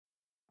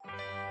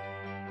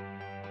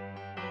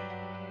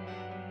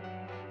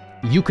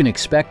You can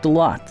expect a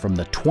lot from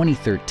the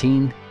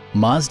 2013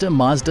 Mazda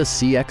Mazda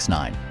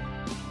CX-9.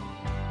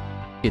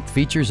 It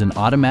features an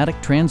automatic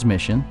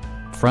transmission,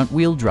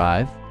 front-wheel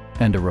drive,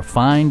 and a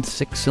refined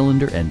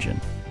 6-cylinder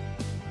engine.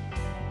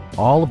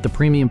 All of the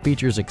premium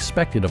features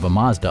expected of a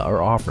Mazda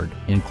are offered,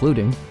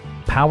 including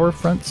power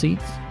front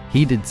seats,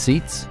 heated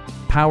seats,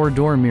 power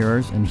door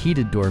mirrors and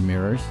heated door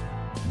mirrors,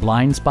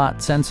 blind spot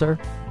sensor,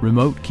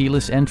 remote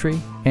keyless entry,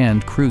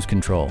 and cruise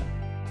control.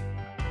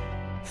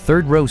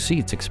 Third-row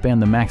seats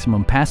expand the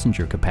maximum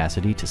passenger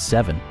capacity to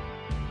 7.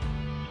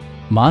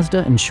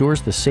 Mazda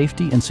ensures the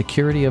safety and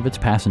security of its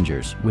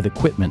passengers with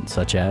equipment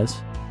such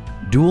as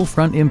dual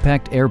front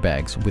impact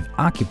airbags with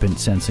occupant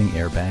sensing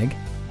airbag,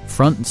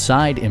 front and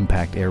side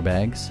impact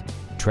airbags,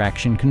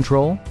 traction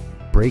control,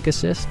 brake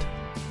assist,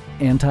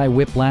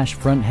 anti-whiplash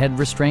front head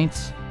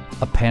restraints,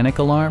 a panic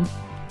alarm,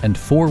 and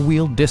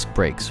 4-wheel disc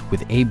brakes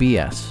with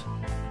ABS.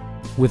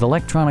 With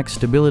electronic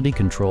stability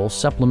control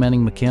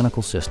supplementing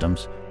mechanical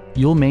systems,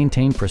 you'll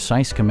maintain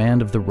precise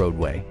command of the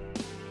roadway.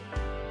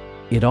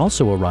 It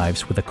also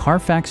arrives with a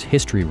Carfax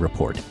history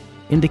report,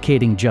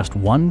 indicating just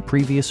one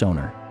previous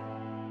owner.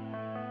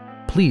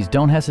 Please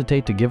don't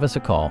hesitate to give us a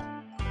call.